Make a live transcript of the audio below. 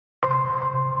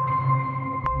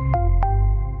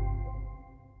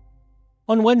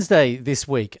On Wednesday this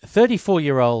week,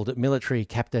 34-year-old military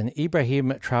captain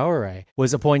Ibrahim Traoré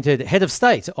was appointed head of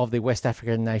state of the West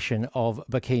African nation of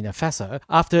Burkina Faso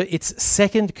after its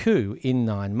second coup in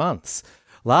 9 months.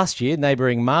 Last year,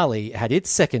 neighbouring Mali had its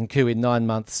second coup in 9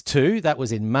 months too. That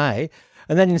was in May.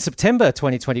 And then in September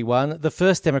 2021, the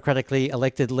first democratically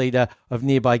elected leader of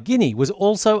nearby Guinea was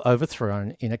also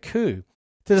overthrown in a coup.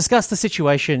 To discuss the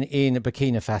situation in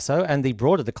Burkina Faso and the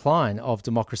broader decline of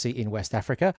democracy in West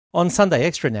Africa, on Sunday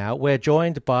Extra now, we're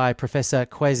joined by Professor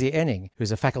Kwesi Enning,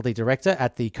 who's a faculty director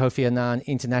at the Kofi Annan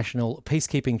International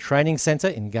Peacekeeping Training Centre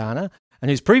in Ghana,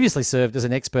 and who's previously served as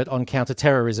an expert on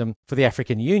counter-terrorism for the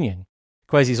African Union.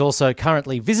 Kwesi is also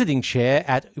currently visiting chair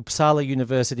at Uppsala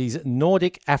University's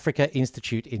Nordic Africa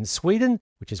Institute in Sweden,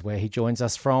 which is where he joins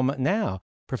us from now.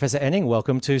 Professor Enning,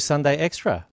 welcome to Sunday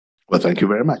Extra. Well, thank you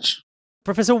very much.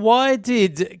 Professor, why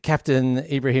did Captain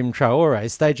Ibrahim Traoré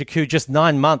stage a coup just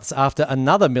 9 months after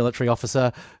another military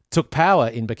officer took power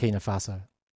in Burkina Faso?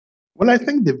 Well, I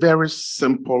think the very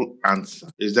simple answer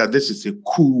is that this is a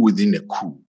coup within a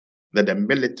coup, that the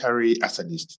military as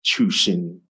an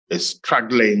institution is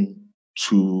struggling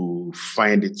to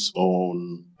find its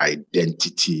own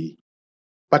identity,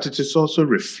 but it is also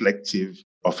reflective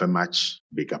of a much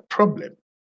bigger problem.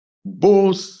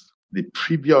 Both the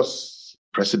previous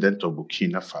president of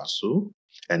Burkina Faso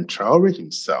and Traoré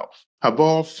himself have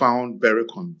all found very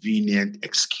convenient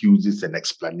excuses and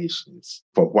explanations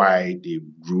for why they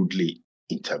rudely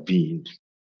intervened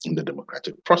in the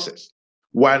democratic process.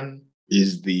 One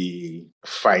is the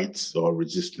fight or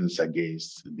resistance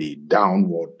against the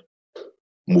downward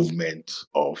movement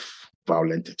of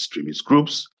violent extremist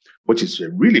groups, which is a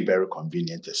really very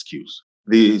convenient excuse.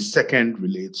 The second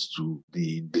relates to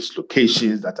the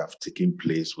dislocations that have taken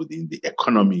place within the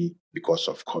economy because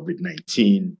of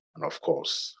COVID-19 and, of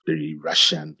course, the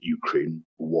Russian-Ukraine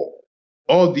war.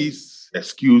 All these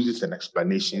excuses and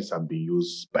explanations have been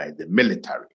used by the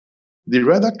military. The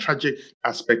rather tragic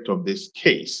aspect of this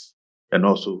case, and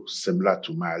also similar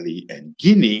to Mali and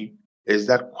Guinea, is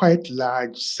that quite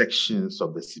large sections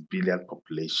of the civilian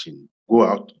population go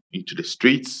out into the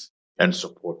streets and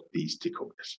support these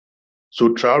takeovers. So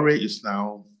Traoré is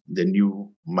now the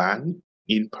new man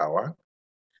in power.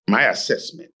 My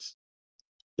assessment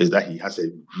is that he has a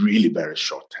really very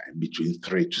short time, between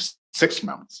 3 to 6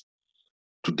 months,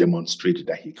 to demonstrate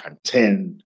that he can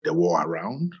turn the war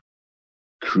around,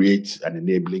 create an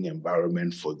enabling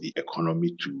environment for the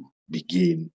economy to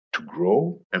begin to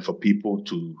grow, and for people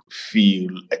to feel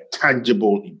a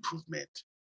tangible improvement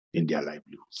in their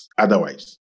livelihoods.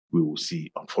 Otherwise, we will see,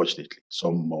 unfortunately,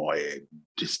 some more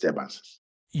disturbances.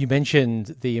 You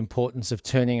mentioned the importance of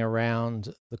turning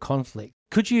around the conflict.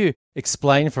 Could you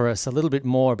explain for us a little bit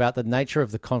more about the nature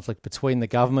of the conflict between the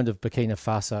government of Burkina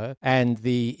Faso and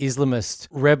the Islamist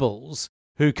rebels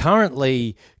who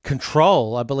currently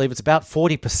control, I believe it's about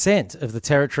 40% of the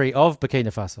territory of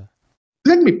Burkina Faso?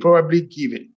 Let me probably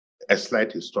give it a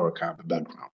slight historical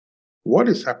background. What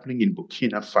is happening in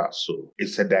Burkina Faso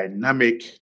is a dynamic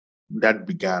that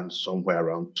began somewhere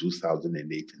around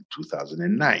 2008 and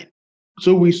 2009.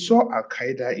 So we saw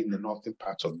Al-Qaeda in the northern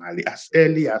parts of Mali as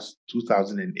early as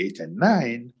 2008 and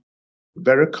 9,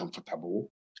 very comfortable,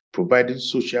 providing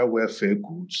social welfare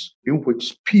goods in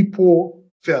which people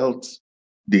felt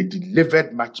they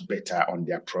delivered much better on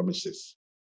their promises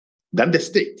than the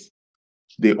state.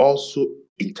 They also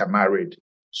intermarried.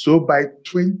 So by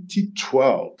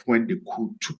 2012, when the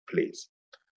coup took place,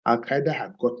 Al-Qaeda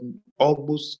had gotten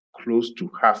almost close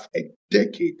to half a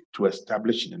decade to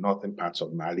establish in the northern parts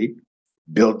of Mali,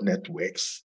 build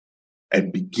networks,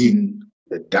 and begin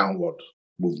the downward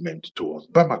movement towards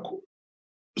Bamako.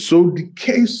 So the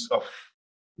case of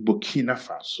Burkina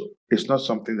Faso is not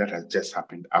something that has just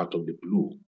happened out of the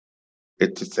blue.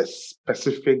 It is a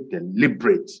specific,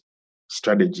 deliberate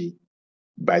strategy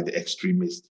by the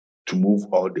extremists to move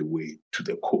all the way to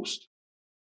the coast.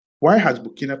 Why has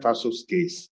Burkina Faso's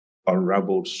case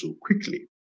unraveled so quickly?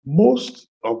 Most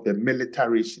of the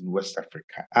militaries in West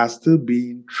Africa are still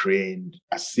being trained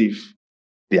as if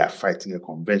they are fighting a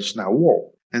conventional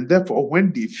war. And therefore,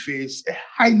 when they face a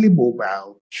highly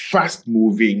mobile,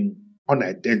 fast-moving,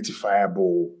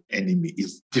 unidentifiable enemy,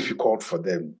 it's difficult for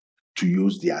them to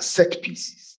use their set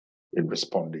pieces in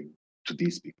responding to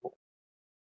these people.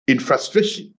 In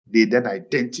frustration, they then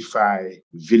identify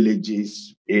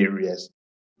villages, areas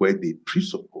where they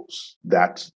presuppose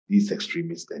that these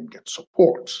extremists then get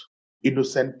support.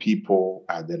 Innocent people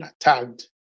are then attacked,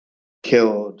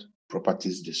 killed,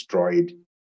 properties destroyed,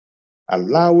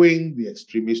 allowing the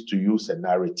extremists to use a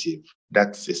narrative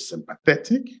that is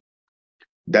sympathetic,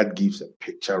 that gives a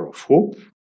picture of hope,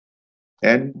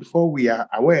 And before we are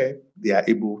aware, they are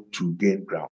able to gain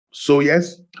ground. So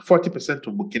yes, 40%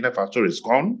 of Burkina Faso is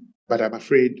gone, but I'm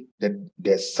afraid that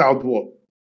the southward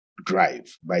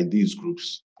drive by these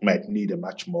groups might need a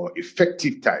much more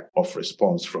effective type of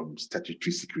response from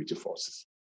statutory security forces.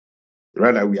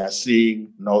 Rather, we are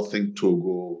seeing northern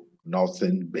Togo,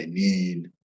 northern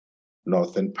Benin,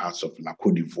 northern parts of La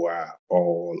Côte d'Ivoire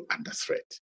all under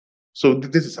threat. So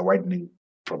this is a widening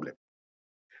problem.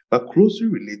 But closely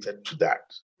related to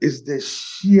that is the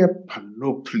sheer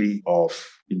panoply of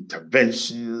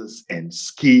interventions and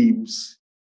schemes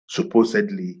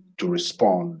supposedly to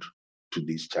respond to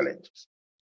these challenges.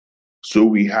 So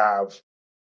we have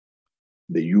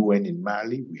the UN in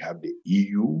Mali, we have the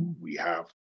EU, we have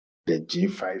the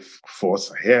G5 for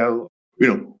Sahel,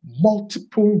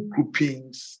 multiple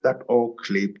groupings that all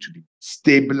claim to be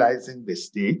stabilizing the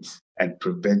state and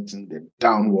preventing the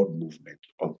downward movement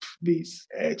of these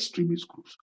extremist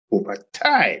groups. Over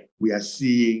time, we are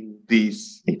seeing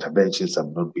these interventions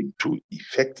have not been too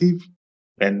effective,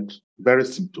 and very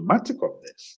symptomatic of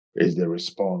this is the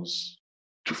response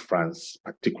to France,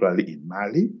 particularly in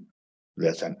Mali.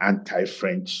 There's an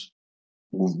anti-French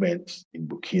movement in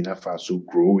Burkina Faso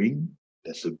growing.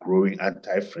 There's a growing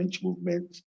anti-French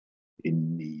movement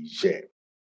in Niger.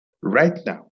 Right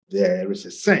now, there is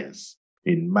a sense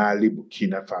in Mali,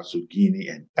 Burkina Faso, Guinea,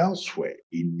 and elsewhere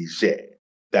in Niger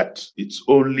that it's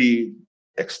only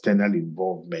external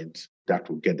involvement that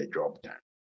will get the job done.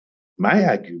 My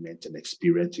argument and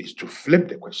experience is to flip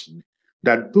the question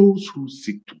that those who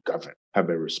seek to govern have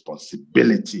a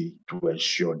responsibility to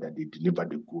ensure that they deliver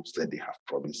the goods that they have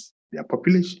promised their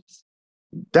populations.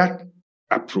 That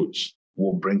approach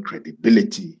will bring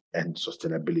credibility and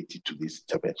sustainability to these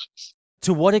interventions.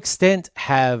 To what extent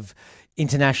have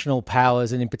international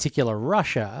powers, and in particular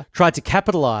Russia, tried to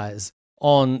capitalize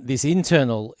on this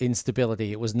internal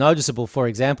instability? It was noticeable, for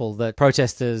example, that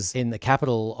protesters in the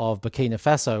capital of Burkina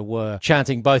Faso were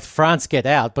chanting both France get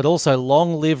out, but also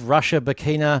long live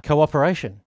Russia-Burkina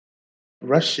cooperation.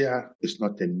 Russia is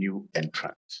not a new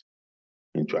entrant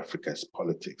into Africa's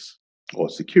politics or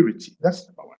security. That's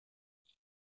number one.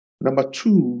 Number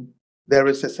two, there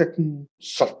is a certain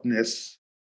softness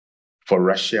for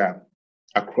Russia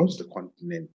across the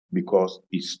continent because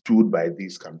it stood by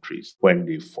these countries when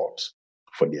they fought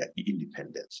for their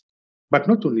independence. But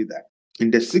not only that,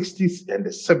 in the 60s and the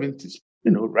 70s,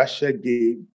 Russia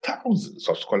gave thousands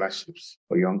of scholarships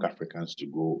for young Africans to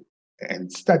go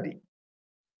and study.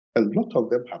 A lot of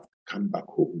them have come back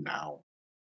home now,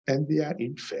 and they are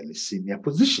in fairly senior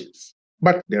positions.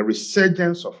 But the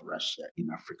resurgence of Russia in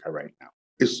Africa right now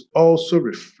is also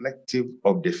reflective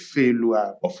of the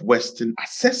failure of Western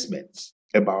assessments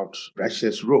about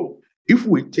Russia's role. If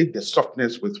we take the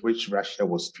softness with which Russia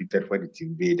was treated when it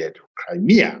invaded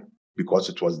Crimea, because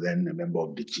it was then a member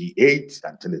of the G8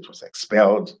 until it was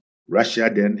expelled,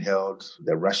 Russia then held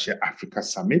the Russia-Africa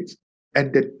Summit,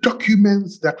 and the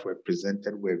documents that were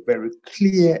presented were very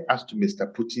clear as to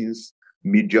Mr. Putin's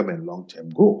medium and long-term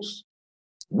goals.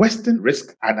 Western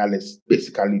risk analysts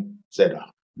basically said,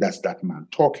 that's that man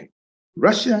talking.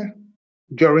 Russia,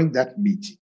 during that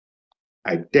meeting,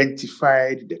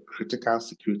 identified the critical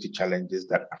security challenges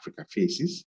that Africa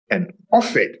faces and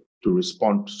offered to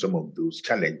respond to some of those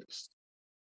challenges.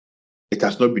 It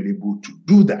has not been able to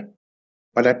do that,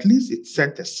 but at least it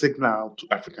sent a signal to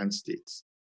African states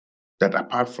that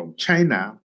apart from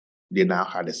China, they now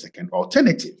had a second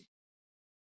alternative.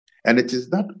 And it is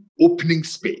that opening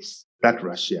space that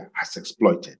Russia has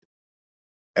exploited,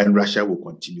 and Russia will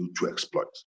continue to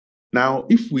exploit. Now,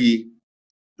 if we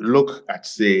look at,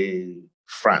 say,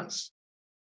 France,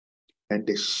 and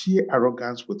the sheer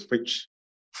arrogance with which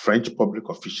French public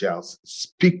officials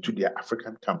speak to their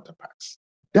African counterparts,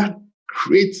 that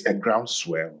creates a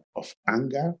groundswell of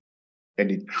anger,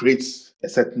 and it creates a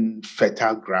certain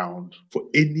fertile ground for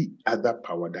any other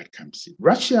power that comes in.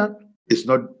 Russia is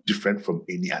not different from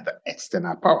any other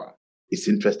external power. It's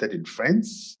interested in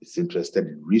friends, it's interested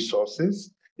in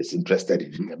resources, it's interested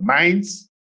in the mines.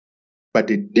 But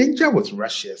the danger with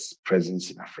Russia's presence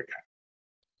in Africa,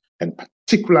 and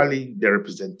particularly the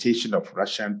representation of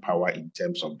Russian power in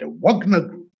terms of the Wagner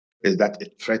Group, is that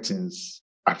it threatens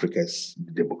Africa's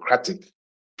democratic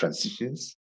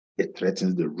transitions, it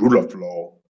threatens the rule of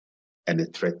law, and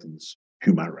it threatens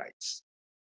human rights.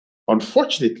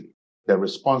 Unfortunately, the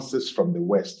responses from the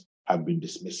West have been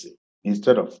dismissive.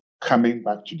 Instead of coming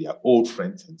back to their old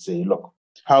friends and saying, look,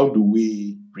 how do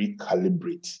we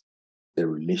recalibrate the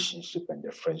relationship and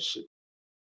the friendship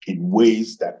in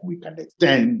ways that we can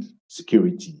extend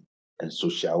security and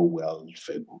social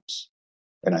welfare goods?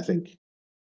 And I think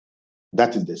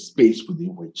that is the space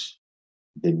within which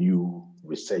the new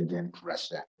resurgent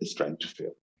Russia is trying to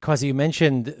fill. Kwasi, you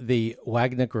mentioned the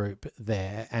Wagner Group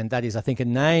there, and that is, I think, a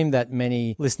name that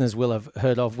many listeners will have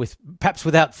heard of, with perhaps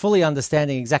without fully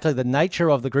understanding exactly the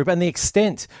nature of the group and the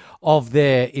extent of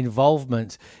their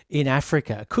involvement in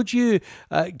Africa. Could you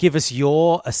give us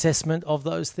your assessment of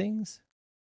those things?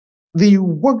 The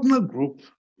Wagner Group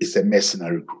is a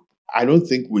mercenary group. I don't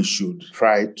think we should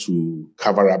try to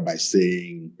cover up by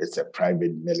saying it's a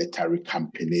private military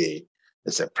company,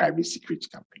 it's a private security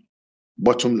company.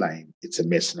 Bottom line, it's a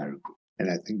mercenary group. And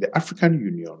I think the African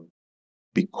Union,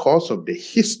 because of the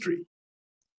history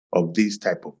of these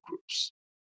type of groups,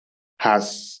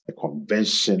 has a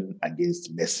convention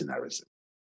against mercenarism.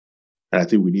 And I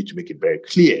think we need to make it very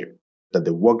clear that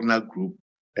the Wagner Group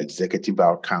executive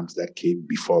outcomes that came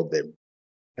before them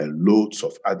and loads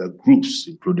of other groups,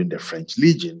 including the French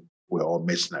Legion, were all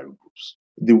mercenary groups.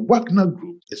 The Wagner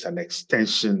Group is an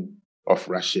extension of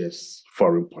Russia's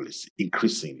foreign policy,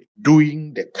 increasingly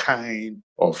doing the kind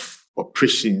of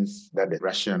operations that the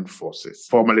Russian forces,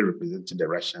 formerly representing the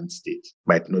Russian state,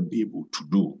 might not be able to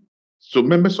do. So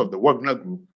members of the Wagner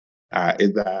Group are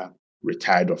either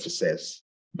retired officers,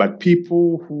 but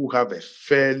people who have a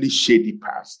fairly shady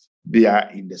past. They are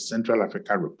in the Central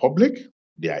African Republic,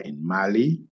 they are in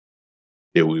Mali,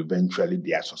 there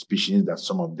are suspicions that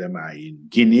some of them are in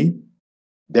Guinea.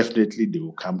 Definitely they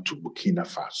will come to Burkina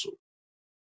Faso.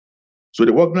 So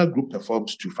the Wagner Group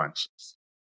performs two functions.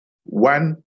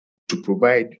 One, to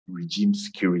provide regime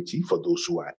security for those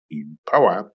who are in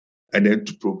power, and then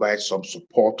to provide some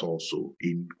support also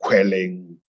in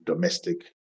quelling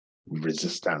domestic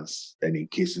resistance, and in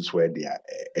cases where there are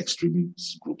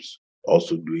extremist groups,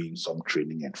 also doing some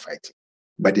training and fighting.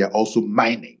 But they are also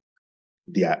mining.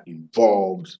 They are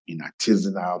involved in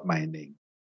artisanal mining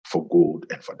for gold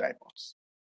and for diamonds.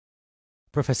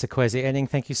 Professor Kwesi Enning,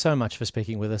 thank you so much for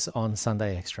speaking with us on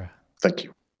Sunday Extra. Thank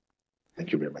you.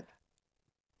 Thank you very much.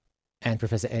 And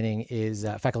Professor Enning is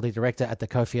Faculty Director at the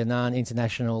Kofi Annan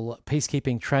International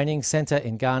Peacekeeping Training Centre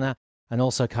in Ghana, and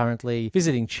also currently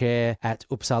Visiting Chair at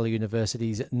Uppsala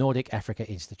University's Nordic Africa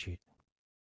Institute.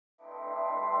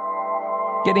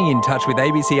 Getting in touch with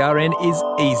ABCRN is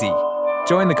easy.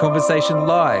 Join the conversation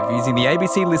live using the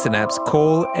ABC Listen app's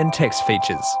call and text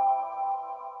features.